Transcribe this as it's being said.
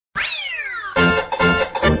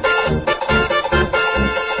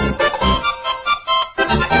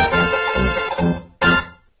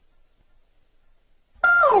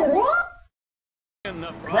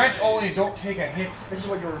and don't take a hit. This is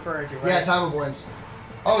what you're referring to, right? Yeah, time of wins.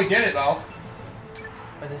 Oh, he did it though.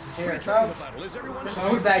 But this is here. So, just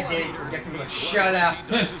move that gate or get people to shut up.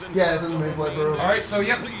 Yeah, this is the main playthrough. Alright, so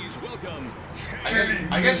yep.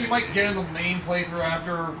 I guess you might get in the main playthrough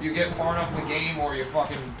after you get far enough in the game, or you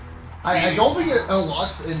fucking. I don't think it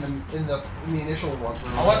unlocks in the initial run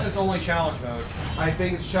through. Unless it's only challenge mode. I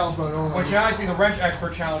think it's challenge mode only. Which now I see the wrench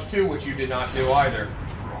expert challenge too, which you did not do either.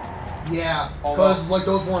 Yeah, because like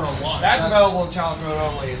those weren't unlocked. That's available in challenge mode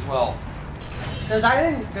only as well. Because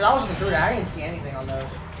I wasn't through that. I didn't see anything on those.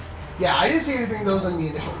 Yeah, I didn't see anything of those in the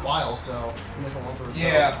initial files, so initial run through.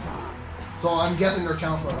 Yeah. So I'm guessing they're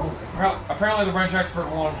challenge mode only. Apparently the wrench expert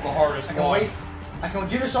one is the hardest one. I can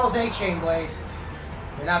do this all day, Chainblade.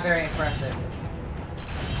 You're not very impressive.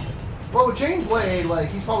 Well, with Chainblade, like,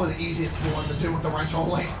 he's probably the easiest one to do with the wrench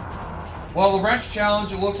only. Well, the wrench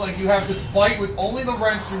challenge, it looks like you have to fight with only the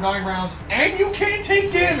wrench through 9 rounds, and you can't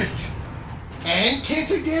take damage! And can't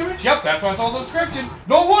take damage? Yep, that's what I saw in the description.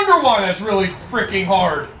 No wonder why that's really freaking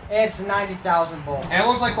hard. It's 90,000 volts. And it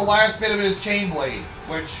looks like the last bit of it is Chainblade,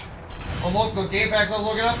 which, from looks of the game facts I was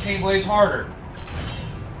looking up, Chainblade's harder.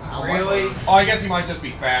 Really? Oh, I guess he might just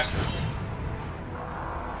be faster.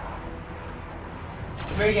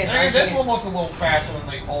 This one looks a little faster than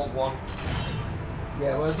the old one.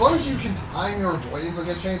 Yeah, but as long as you can time your avoidance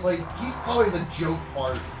against Chainblade, he's probably the joke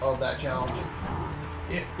part of that challenge.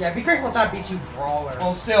 Yeah, be grateful time beats you Brawler.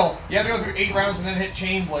 Well, still, you have to go through 8 rounds and then hit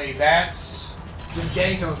Chainblade. That's... Just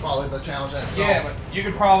getting to him is probably the challenge in itself. Yeah, but you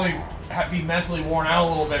could probably be mentally worn out a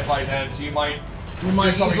little bit by then, so you might do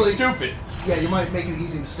something easily, stupid. Yeah, you might make an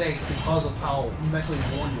easy mistake because of how mentally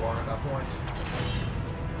worn you are at that point.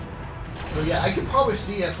 So yeah, I could probably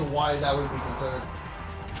see as to why that would be considered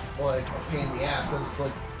like a pain in the ass, because it's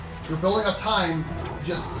like you're building up time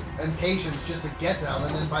and patience just to get down,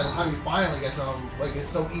 and then by the time you finally get down, like it's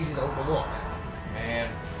so easy to overlook. Man.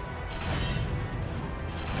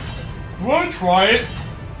 You wanna try it?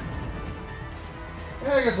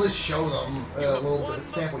 Yeah, I guess at least show them a little bit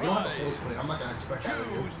sample. You don't have to fully play. I'm not gonna expect that of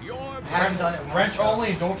you. I haven't done it once. Wrench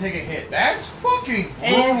only and don't take a hit. That's fucking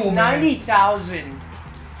brutal, it's 90,000.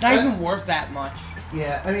 It's not even worth that much.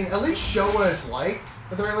 Yeah, I mean, at least show what it's like.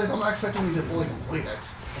 At the very least, I'm not expecting you to fully complete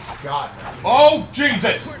it. God. Oh,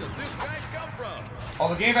 Jesus! Oh,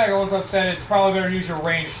 the game bag I looked up said it's probably better to use your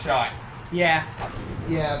ranged shot. Yeah.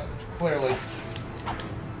 Yeah. Clearly.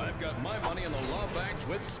 I've got my money in the law bags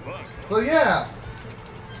with Spunk. So yeah.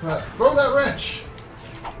 Throw that wrench.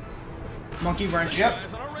 Monkey wrench. Yep.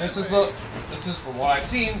 This is from what I've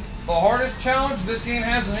seen, the hardest challenge this game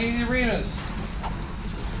has in any of the arenas.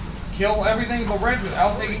 Kill everything with the wrench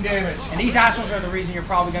without taking damage. And these assholes are the reason you're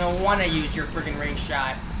probably going to want to use your freaking range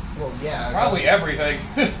shot. Well, yeah. Probably everything.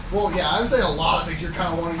 Well, yeah, I would say a lot of things you're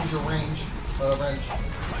kind of want to use a wrench.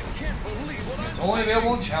 It's only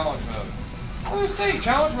available in challenge mode. I was saying,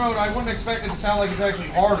 challenge mode, I wouldn't expect it to sound like it's actually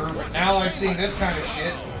harder, but now that I've seen this kind of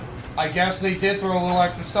shit, I guess they did throw a little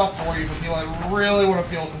extra stuff for you for people that really want to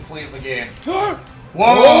feel complete in the game. Whoa!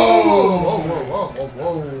 Whoa!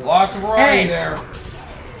 Whoa! Lots of variety there.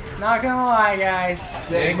 Not gonna lie, guys.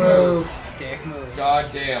 Dick move. Dick move.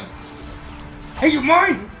 God damn. Hey, you're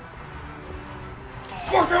mine!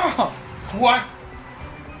 Fuck off! What?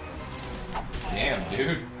 Damn,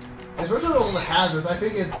 dude. Especially with all the hazards, I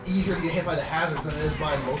think it's easier to get hit by the hazards than it is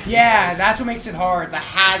by motion. Yeah, that's what makes it hard. The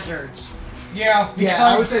hazards. Yeah. Yeah,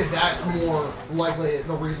 I would say that's more likely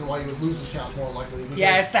the reason why you would lose this challenge more likely.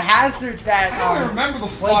 Yeah, it's the hazards that. I don't remember the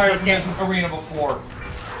flyer from this arena before.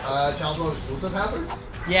 Challenge mode exclusive hazards?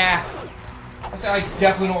 Yeah. I say I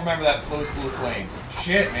definitely don't remember those blue flames.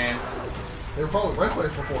 Shit, man. They were probably red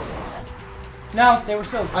flames before. No, they were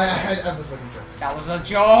still. I was making a joke. That was a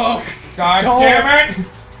joke. God damn it!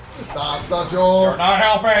 That's the joke. You're not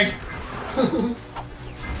helping.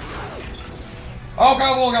 Oh,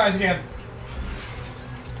 got little guys again.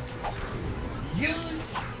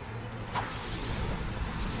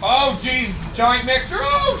 Oh, jeez, giant mixture.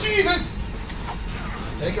 Oh, Jesus.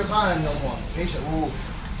 Just take your time, young one. Patience. Oof.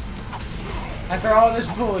 After all this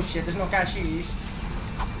bullshit, there's no cashish.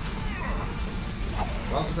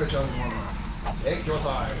 Concentrate, young one. Take your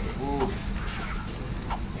time. Oof.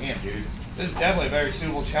 Damn, dude. This is definitely a very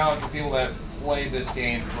suitable challenge for people that played this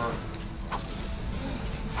game for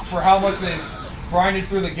how much they've grinded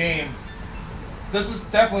through the game. This is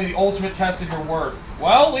definitely the ultimate test of your worth.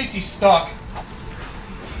 Well, at least he's stuck.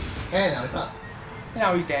 And now he's not.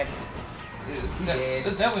 Now he's dead. This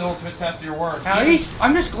is definitely the ultimate test of your worth. At least,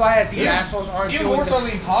 I'm just glad these assholes aren't even doing more so than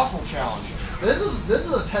the impossible challenge. This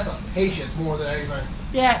is a test of patience more than anything.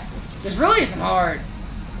 Yeah, this really isn't hard.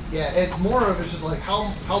 Yeah, it's more of it's just like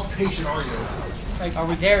how patient are you? Like, are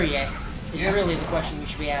we there yet? Is really the question you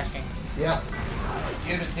should be asking. Yeah.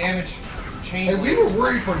 Give it damage chain. And we were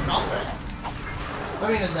worried for nothing.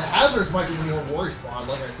 I mean, the hazards might be the more worry spot,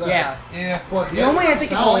 like I said. Yeah. Yeah. But the enemies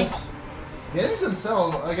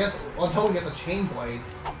themselves, I guess, until we get the chain blade,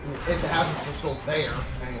 if the hazards are still there,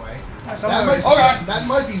 anyway. That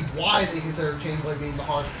might be why they consider chain blade being the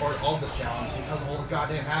hardest part of this challenge, because of all the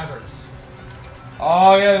goddamn hazards.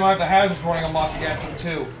 Oh yeah, they might have the hazards running amok against them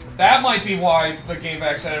too. That might be why the game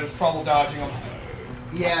back said it was trouble dodging them.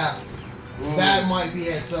 Yeah. Ooh. That might be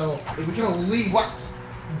it. So if we can at least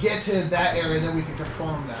get to that area, then we can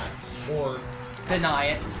confirm that. Or deny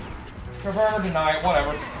it. Confirm or deny it,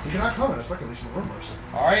 whatever. You cannot comment on speculation and rumors.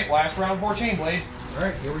 Alright, last round for chain blade.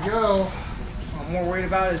 Alright, here we go. What I'm more worried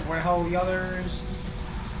about is where the hell are the others.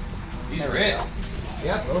 These are it.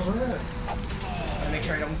 Yep, those are it. Gotta make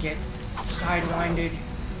sure I don't get sidewinded.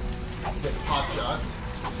 Get pot shot.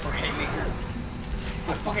 Or haymaker.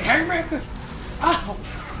 The fucking haymaker! Ow!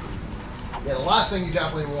 Yeah, the last thing you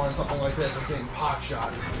definitely want in something like this is getting pot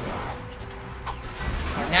shots.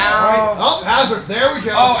 Now... Oh, hazards, there we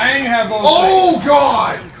go! Oh, and you have those Oh,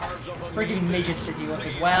 God! Freaking midgets to deal with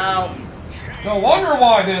as well. No wonder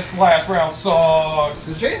why this last round sucks.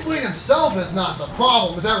 The chain blade himself is not the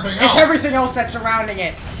problem, it's everything else. It's everything else that's surrounding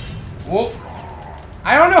it. Whoop.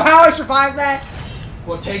 I don't know how I survived that.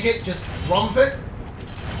 Well, take it, just run with it.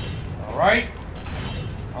 Alright.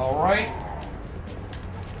 Alright.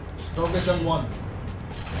 Just focus on one.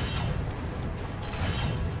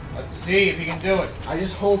 Let's see if he can do it. I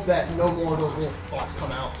just hope that no more of those little fucks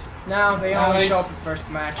come out. No, they only show up in the first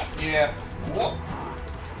match. Yeah. What?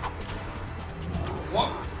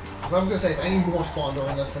 What? So I was gonna say, if any more spawn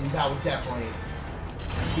during this, then that would definitely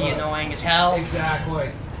be annoying as hell.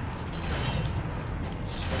 Exactly.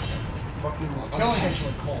 Fucking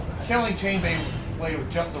unintentionally called that. Killing chain blade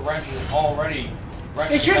with just the wrench is already.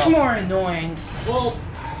 It's just more annoying. Well,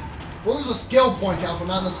 there's a skill point challenge, but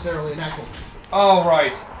not necessarily an actual. Oh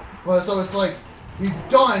right. Well, so it's like we've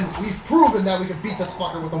proven that we can beat this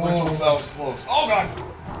fucker with a wrench. Oh, that was close. Oh god.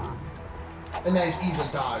 And that is easy to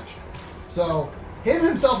dodge. So him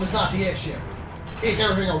himself is not the issue. It's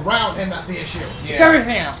everything around him that's the issue. Yeah. It's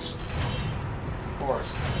everything else. Of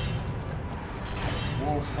course.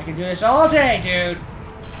 Oof. I can do this all day, dude.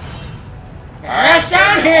 Get your ass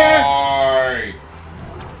down here!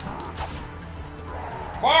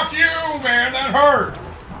 Fuck you, man! That hurt!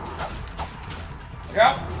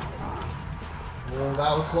 Yep. Well,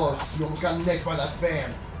 that was close. You almost got nicked by that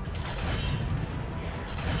fan.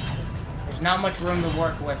 There's not much room to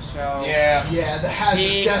work with, so... Yeah. Yeah, the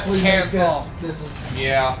hazards definitely make this is...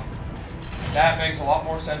 Yeah. That makes a lot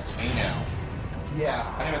more sense to me now. Yeah.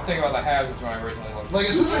 I didn't even think about the hazards when I originally looked. Like,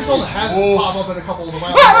 as soon as I saw the hazards pop up in a couple of the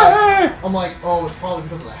rounds, I'm like, oh, it's probably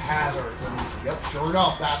because of the hazards. And, yep, sure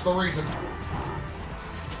enough, that's the reason.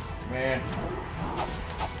 Man.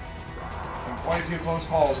 And quite a few close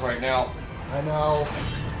calls right now. I know.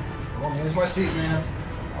 Well, here's my seat, man.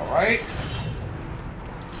 Alright.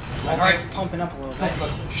 My heart's pumping up a little bit. Because of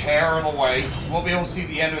the chair in the way. You won't be able to see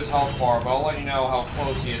the end of his health bar, but I'll let you know how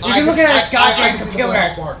close he is. You can look at that goddamn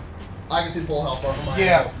computer. I can see the full health bar from my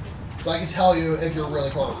angle. So I can tell you if you're really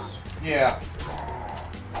close. Yeah.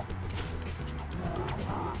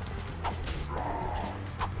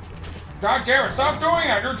 God damn it, stop doing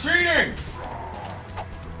that! You're cheating!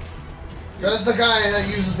 Says the guy that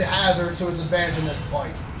uses the hazard to his advantage in this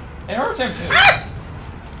fight. It hurts him too.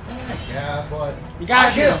 I guess, but you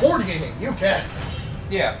gotta can't afford to get hit. You can.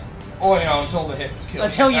 Yeah. Oh, you know, until the hit is killed.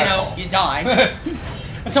 Until, you know, you die.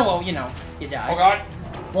 Until, well, you know, you die. Oh god.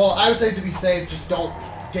 Well, I would say to be safe, just don't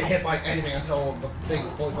get hit by anything until the thing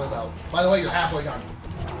fully plays out. By the way, you're halfway done.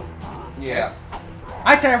 Yeah.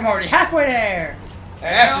 I'd say I'm already halfway there.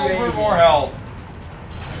 And now for more help.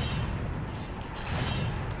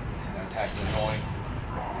 That attack's annoying.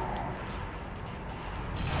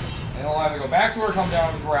 And he'll either go back to her or come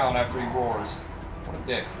down on the ground after he roars. What a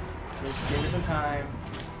dick. Just give me some time.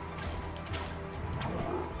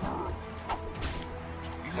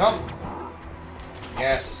 Yup.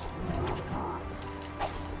 Yes.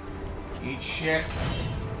 Eat shit.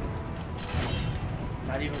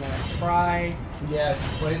 Not even gonna try. Yeah,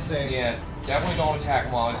 just play it safe. Yeah, definitely don't attack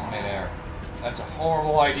him while he's in midair. That's a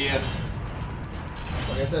horrible idea.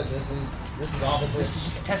 Like I said, this is obviously. This is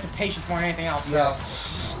just a test of patience more than anything else. So.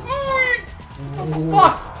 Yes. Oh,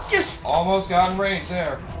 fuck! Just almost got in range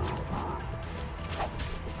there.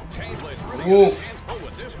 Woof.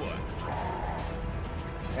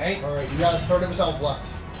 Okay. All right, you got a third of his health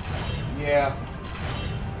left. Yeah.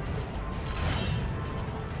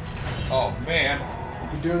 Oh man. You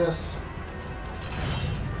can do this.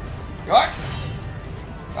 What?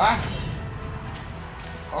 Ah.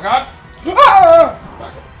 Oh god! Ah!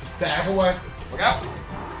 Back up. Just back away. Look out!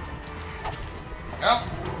 Look out!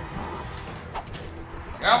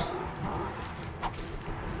 Look out!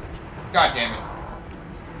 God damn it.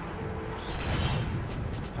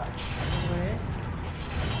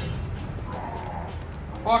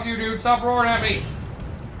 Fuck you, dude. Stop roaring at me.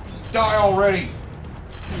 Just die already.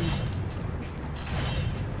 Please.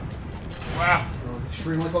 Wow. We're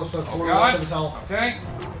extremely close to the Oh quarter left god. of his health. Okay.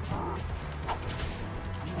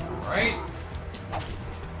 Alright.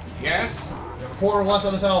 Yes. We have a quarter left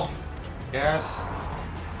of his health. Yes.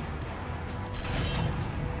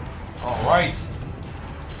 Alright.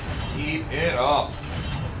 Keep it up.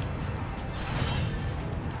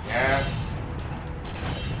 Yes.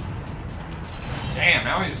 Damn,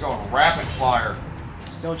 now he's going rapid fire.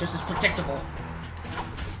 Still just as predictable.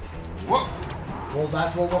 Whoop. Well,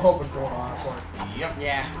 that's what we're hoping for, honestly. Yep.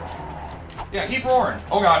 Yeah. Yeah, keep roaring.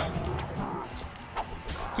 Oh god.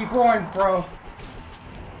 Keep roaring, bro.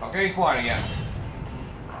 Okay, he's flying again.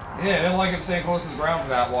 Yeah, I didn't like him staying close to the ground for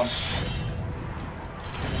that one.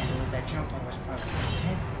 That jump on was probably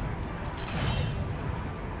dead.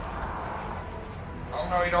 Oh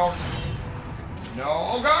no, you don't. No.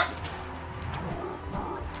 Oh god.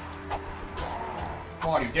 Come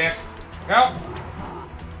on, you dick. Go.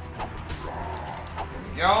 There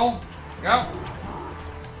we go. Go.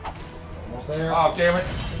 Almost there. Oh, damn it.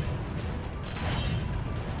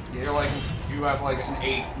 Yeah, you're like, you have like an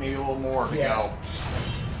eighth, maybe a little more to go.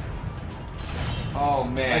 Oh,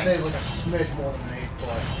 man. I'd say like a smidge more than an eighth,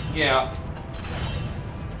 but... Yeah.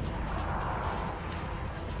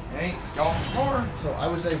 Okay, he's going more. So I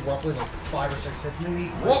would say roughly like 5 or 6 hits maybe.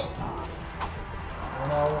 Whoop. I don't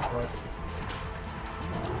know, but...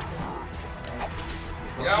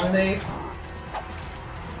 Yep. Less than an eighth.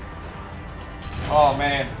 Oh,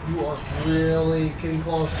 man. You are really getting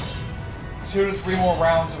close. 2 to 3 more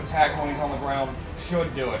rounds of attack when he's on the ground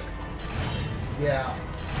should do it. Yeah.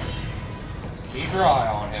 Just keep your eye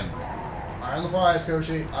on him. Eye on the prize,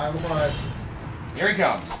 Koshi. Eye on the prize. Here he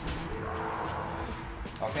comes.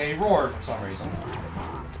 Okay, he roared for some reason.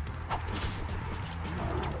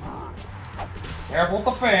 Careful with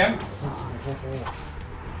the fan.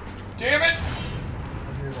 Damn it!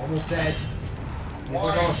 He's almost dead. He's Why?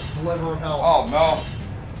 like on a sliver of health. Oh no.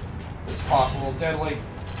 This is possible deadly.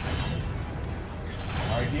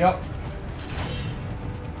 Alright, yep.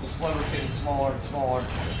 The sliver's getting smaller and smaller.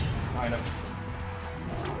 Kind of.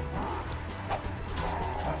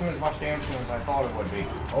 Not doing as much damage to him as I thought it would be.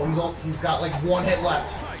 Oh, he's got like 1 hit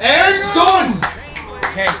left. And done!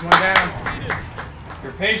 Okay, one down.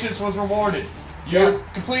 Your patience was rewarded. You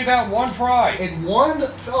Yep. completed that one try. In one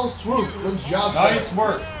fell swoop. Good job, sir. Nice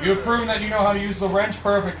work. You have proven that you know how to use the wrench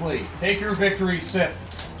perfectly. Take your victory sip.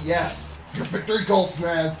 Yes. Your victory gulp,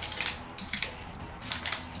 man.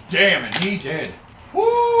 Damn it, he did.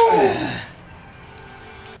 Woo!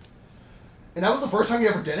 And that was the first time you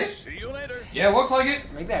ever did it? See you later. Yeah, looks like it.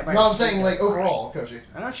 Maybe I might No, I'm have saying skipped like it. overall, Koshi.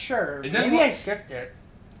 I'm not sure. It didn't Maybe look- I skipped it.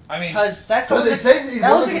 I mean, Because that Because was it said it that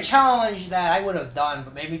was wasn't- like a challenge that I would have done,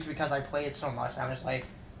 but maybe it's because I played it so much. I'm just like,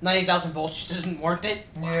 90,000 volts just isn't worth it,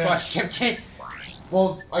 Yeah. so I skipped it.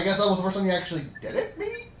 Well, I guess that was the first time you actually did it,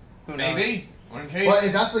 maybe? Who knows? maybe. In case. But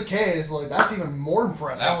if that's the case, like that's even more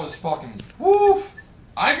impressive. That was fucking. Woo!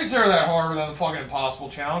 I consider that harder than the fucking impossible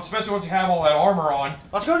challenge, especially once you have all that armor on.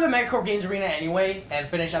 Let's go to the Megacorp Games Arena anyway and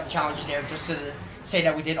finish out the challenges there, just to say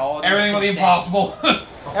that we did all of them. Everything but the just to impossible.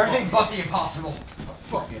 Oh, Everything but the impossible.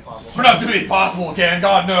 Fuck the impossible. We're not doing the impossible again,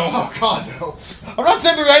 God no. Oh god, no. I'm not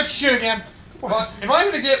sitting through that shit again. But if I'm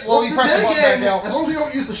gonna get, well, you press the then button again, back as out. long as we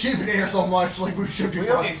don't use the sheepinator so much, like we should be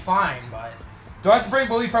We'll fine. be fine, but Do I have to bring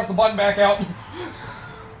Willie press the button back out?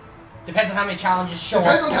 depends on how many challenges show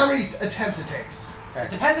Depends up. on how many attempts it takes. It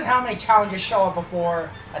depends on how many challenges show up before.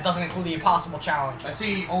 That doesn't include the impossible challenge. I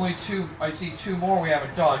see only 2. I see 2 more we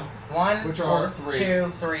haven't done. 1, Which are 3.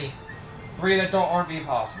 2, 3. 3 that aren't the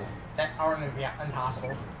impossible. That aren't impossible.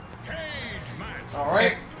 Cage match. All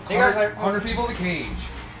right. See you guys later. 100 people in the cage.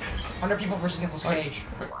 100 people versus Nicolas Cage.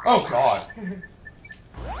 Oh god.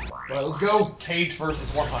 Alright, let's go. Cage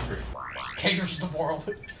versus 100. Cage versus the world.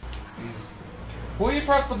 Jesus. Will you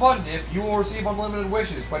press the button if you will receive unlimited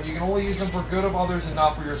wishes, but you can only use them for good of others and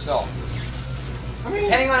not for yourself? I mean,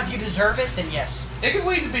 Depending on if you deserve it, then yes. It can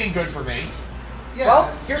lead to being good for me. yeah.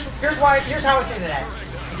 Well, here's how I say to that.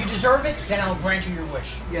 If you deserve it, then I'll grant you your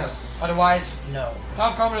wish. Yes. Otherwise, no.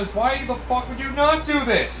 Top comment is, why the fuck would you not do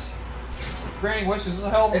this? Granting wishes is a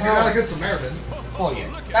hell of a If you're not a power. good Samaritan. Well, yeah.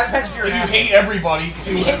 That depends if you're If an you asshole. hate everybody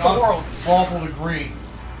to you hate an the world. unlawful degree.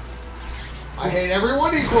 I hate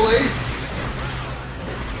everyone equally.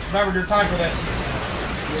 Remember your time for this.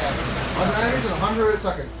 Yeah. 100 enemies in 100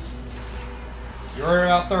 seconds. You're at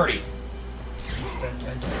about 30.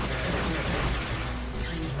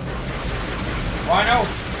 Well, I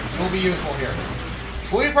know you'll be useful here.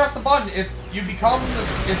 Will you press the button if you become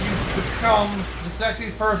the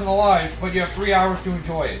sexiest person alive, but you have 3 hours to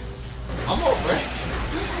enjoy it? I'm over it.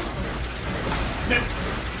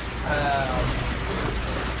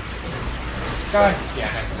 God damn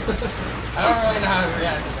it. I don't really know how to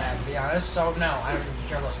react to that, to be honest, so no, I don't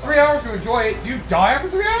care about 3 hours to enjoy it. Do you die after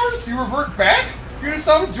 3 hours? Do you revert back? You're gonna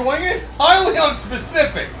stop enjoying it? Highly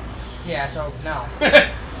unspecific. Yeah, so no.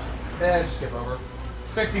 Just skip over.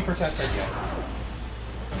 60% said yes.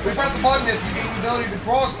 We press the button if you gain the ability to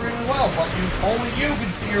draw extremely well, but only you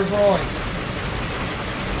can see your drawings.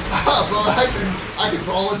 So I can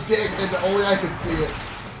draw a dick and only I can see it.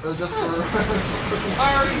 Just for...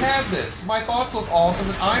 I already have this. My thoughts look awesome,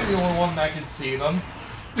 and I'm the only one that can see them.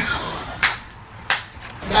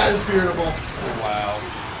 That is beautiful. Oh, wow.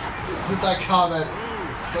 It's just that comment.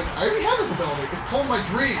 It's like, I already have this ability. It's called my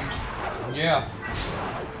dreams. Yeah.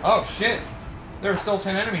 Oh, shit. There are still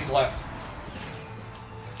 10 enemies left.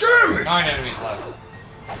 Damn it! 9 enemies left.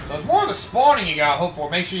 So it's more the spawning you gotta hope for.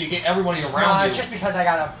 Make sure you get everybody around Nah, you. it's just because I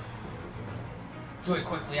gotta do it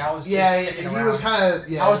quickly. I was He was kind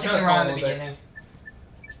of, I was sticking around in the beginning.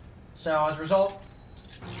 So, as a result...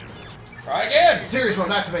 Try again! Serious mode,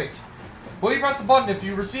 activate. Will you press the button if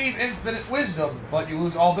you receive infinite wisdom, but you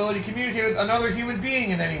lose all ability to communicate with another human being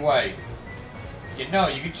in any way? You know,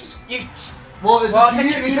 you could just... Well, it says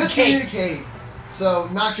communicate. communicate, so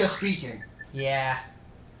not just speaking. Yeah.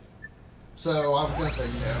 So I'm gonna say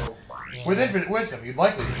no. Yeah. With infinite wisdom, you'd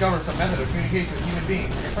likely discover some method of communication with human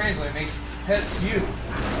beings. Your translator makes pets you.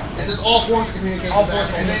 It says all forms of communication. All forms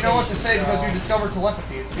of And they know what to say so- because you discover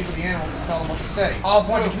telepathy and speak with the animals and tell them what to say. All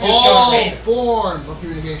forms of All communication. forms of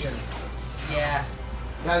communication. Yeah.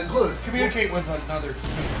 That includes Communicate with another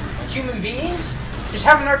human. Human beings? Just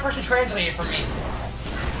have another person translate it for me.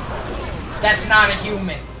 That's not a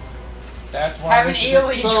human. That's why Have an they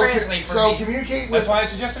alien suggest, translate for me. communicate with. That's why I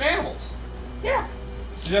suggested animals. Yeah.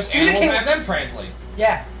 Suggest animals and Communicate have them translate.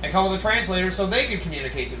 Yeah. And come with a translator so they can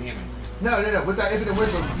communicate to the humans. No. With that infinite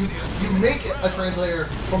wisdom, you make a translator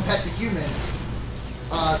from pet to human,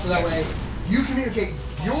 so that way you communicate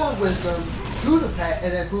your wisdom to the pet,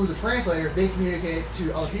 and then through the translator, they communicate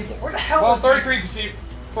to other people. Where the hell Well, is this?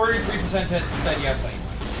 33% said yes anyway.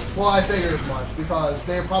 Well, I figured as much because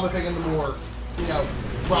they're probably taking the more,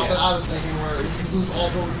 route that I was thinking, where you lose all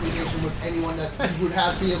form of communication with anyone that you would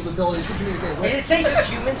have the ability to communicate with. Did it say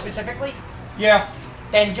just humans specifically? Yeah,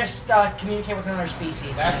 Then just communicate with another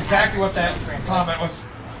species. that's and exactly what that translate. comment was.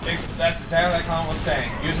 That's exactly what that comment was saying.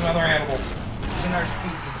 Use another animal. It's another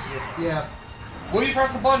species. Yeah. Will you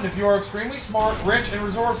press the button if you are extremely smart, rich, and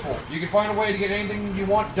resourceful? You can find a way to get anything you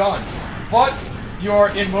want done. But you are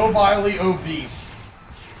immobilely obese.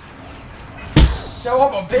 So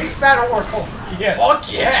I'm a big fat oracle. Yeah.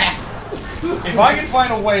 Fuck yeah. If I can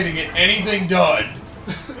find a way to get anything done.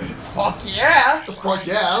 Fuck yeah. Fuck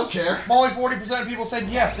yeah, I don't care. Only 40% of people said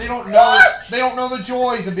yes. They don't know. What? They don't know the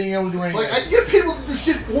joys of being able to do It's anything. like, I can get people to do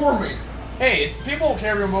shit for me. Hey, people will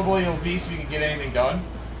carry immobilely obese if you can get anything done.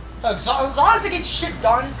 Look, as long as I get shit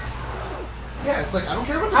done. Yeah, it's like, I don't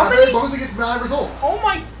care about the How content many- as long as it gets my results. Oh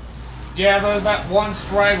my. Yeah, there's that one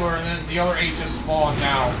straggler, and then the other 8 just spawned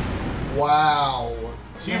now. Wow.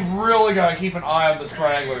 So you really gotta keep an eye on the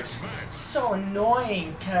stragglers. It's so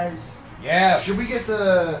annoying, cause. Yeah. Should we get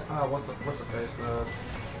the, what's the face,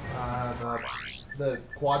 the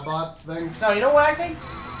quad bot things? No, you know what I think?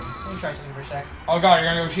 Let me try something for a sec. Oh god,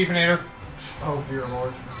 you're gonna go Sheepinator? Oh dear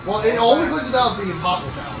lord. Well, it only glitches out the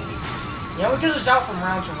impossible challenge. You know, it gives us out from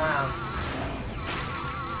round to round.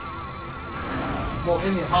 Well,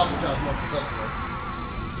 in the impossible challenge, more specifically.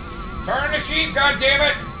 Turn the sheep,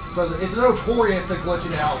 goddammit! Because it's notorious to glitch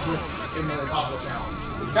it out in the impossible challenge.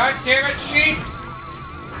 Goddammit, sheep!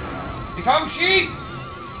 Become sheep!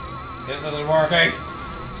 This isn't working.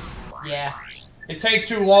 Yeah. It takes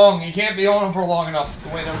too long. You can't be on them for long enough, the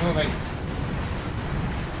way they're moving.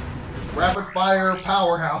 Just rapid fire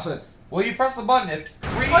powerhouse it. Will you press the button if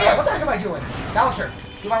free... Oh yeah, what the heck am I doing? Bouncer,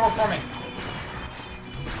 do my work for me.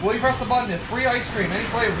 Will you press the button if free ice cream, any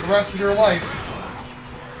flavor for the rest of your life?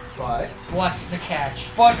 But What's the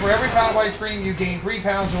catch? But for every pound of ice cream, you gain 3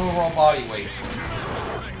 pounds of overall body weight.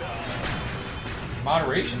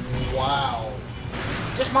 Moderation. wow.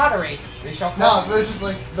 Just moderate. They shall No, but it's just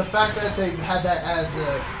like the fact that they had that as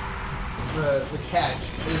the catch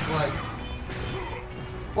is like,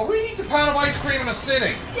 Well, who eats a pound of ice cream in a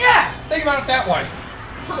sitting? Yeah! Think about it that way.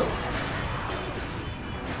 true.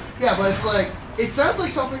 Yeah, but it's like, it sounds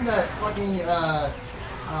like something that fucking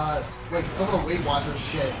like some of the Weight Watchers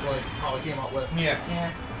shit, like probably came up with. Yeah.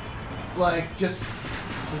 Yeah. Like just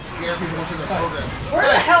to scare people into their programs. Where the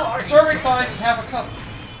hell are Serving size is half a cup.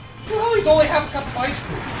 Well, he's only half a cup of ice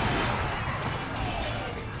cream.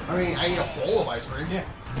 I mean, I eat a bowl of ice cream. Yeah.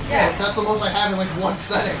 Yeah. Well, that's the most I have in like one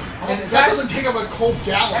setting. And Well, that doesn't take up a cold And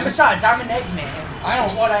gallon. besides, I'm an Eggman. I don't-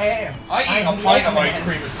 That's what I am. I eat I'm a the pint of Eggman. ice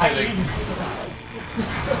cream a sitting. I eat-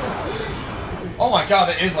 Oh my god,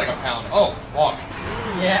 that is like a pound. Oh, fuck.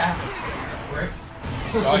 Yeah. Rick.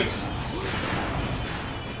 Yikes.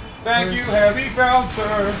 Thank you, heavy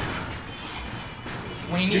bouncer.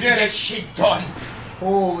 We need You to did get it. shit done.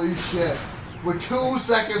 Holy shit. With 2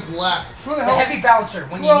 seconds left. Who the The hell? heavy bouncer.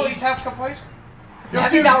 When you Well, need eats half a cup of ice cream. the Yo,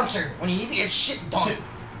 heavy dude, bouncer. When you need to get shit done.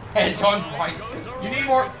 And done right. You need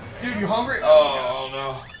more. Dude, you hungry? Oh,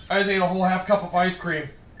 no. I just ate a whole half cup of ice cream.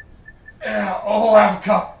 Yeah, a whole half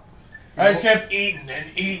cup. I just kept eating and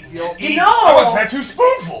eating. Yo, and you eating. know- I must have had 2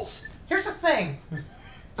 spoonfuls. Here's the thing.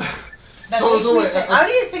 That So- makes so me wait, think. I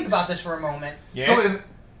need to think about this for a moment. Yes. So if,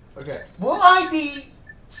 okay. Will I be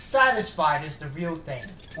satisfied is the real thing.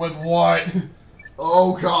 With what?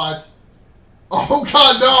 Oh god. Oh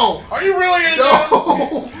god, no! Are you really gonna do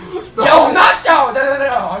it? No! No, I'm not. No.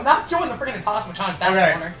 I'm not doing the freaking impossible challenge that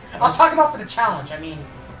Okay. corner. I was talking about for the challenge. I mean,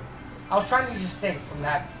 I was trying to just think from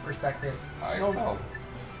that perspective. I don't know.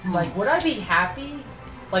 Like, would I be happy?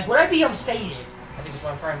 Like, would I be sated? I think is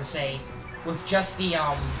what I'm trying to say. With just the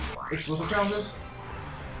Exclusive challenges?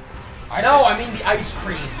 No, I mean the ice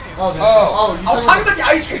cream. Oh, you I was talking about the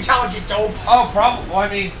ice cream challenge, you dopes. Oh, probably. Well, I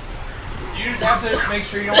mean, you just have to make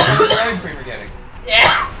sure you don't want the ice cream you're getting.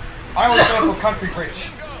 Yeah. I always go for country rich.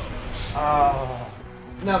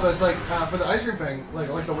 No, but it's like, for the ice cream thing, like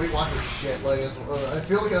the Weight Watchers shit, like, it's, I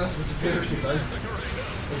feel like that's a conspiracy thing.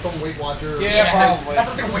 Like some Weight Watcher. Yeah, probably. That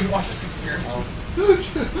sounds like a Weight Watchers conspiracy.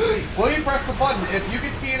 Will you press the button? If you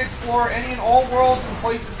can see and explore any and all worlds and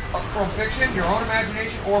places from fiction, your own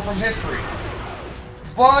imagination, or from history.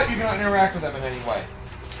 But you cannot interact with them in any way.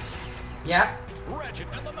 Yeah. Ratchet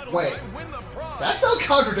and the Metal Wait. Boy win the prize. That sounds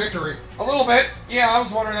contradictory. A little bit. Yeah, I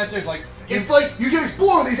was wondering that too. It's like, It's like, you can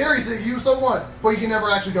explore these areas that you so want, but you can never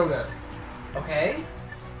actually go there. Okay.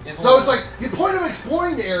 So it's like, the point of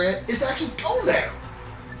exploring the area is to actually go there.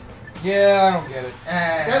 yeah, I don't get it.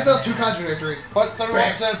 That sounds too contradictory. But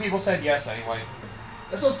 71% of people said yes anyway.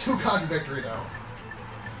 That sounds too contradictory now.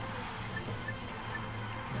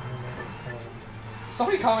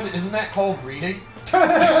 Somebody commented, isn't that called reading?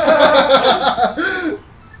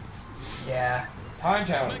 Yeah. Time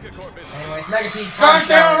challenge. Megacorp is Anyways, Mega Pete God time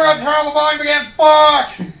damn it, we're gonna challenge. turn the volume again. Fuck!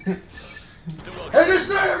 And his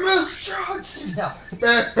name is Johnson. No.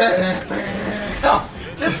 Yeah, No.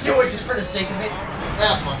 Just do it just for the sake of it.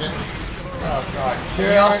 fuck it. Oh god.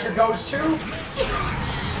 The Oscar goes to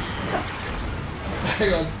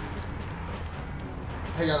Hang on.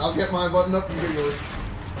 Hang on, I'll get my button up, you get yours.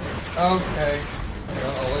 Okay. Hang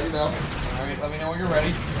on, I'll let you know. Alright, let me know when you're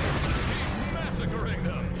ready. massacring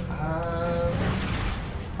them.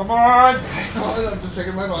 Come on! Hang on, I'm just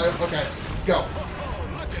checking my volume. Okay, go.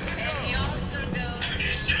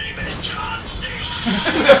 His name is John C.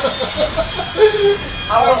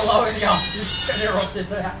 I would love it, y'all. Just interrupted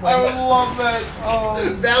that. I would love that. Oh.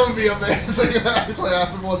 That would be amazing if that actually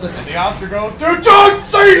happened one day. And the Oscar goes to John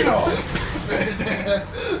Cena!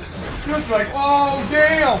 Just like, oh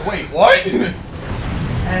damn! Wait, what?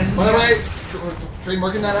 And By the way,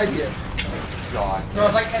 trademarking that idea. God. no,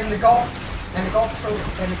 it's like and the golf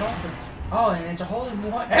trophy and the golfer. Oh, and it's a hole in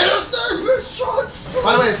one. And his name is John Cena.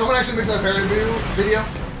 By the way, if someone actually makes that parody video,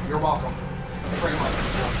 you're welcome. Trademark.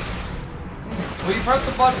 Will you press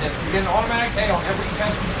the button if you get an automatic A on every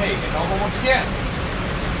test you take and no once again?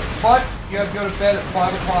 But you have to go to bed at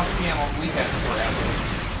 5 o'clock p.m. on weekends forever.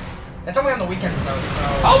 It's only on the weekends though, so.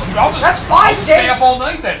 I'll just, That's 5 I'll just stay days. up all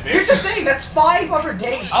night then, bitch. Here's the thing. That's 5 other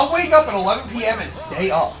days. I'll wake up at 11 p.m. and stay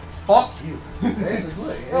up. Fuck you.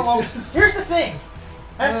 Basically. Well, It's just, Here's the thing.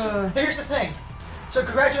 Here's the thing. So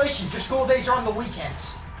congratulations, your school days are on the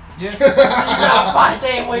weekends. Yeah. You got a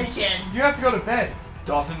 5-day weekend. You have to go to bed.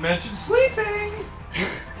 Doesn't mention sleeping.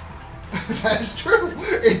 that is true.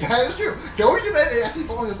 That is true. Going to bed and actually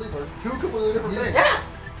falling asleep are two completely different things.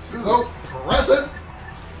 Yeah. So, press it.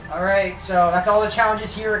 All right. So that's all the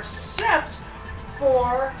challenges here, except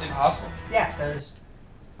for Impossible. yeah, because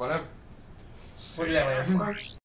Whatever. we'll do that later.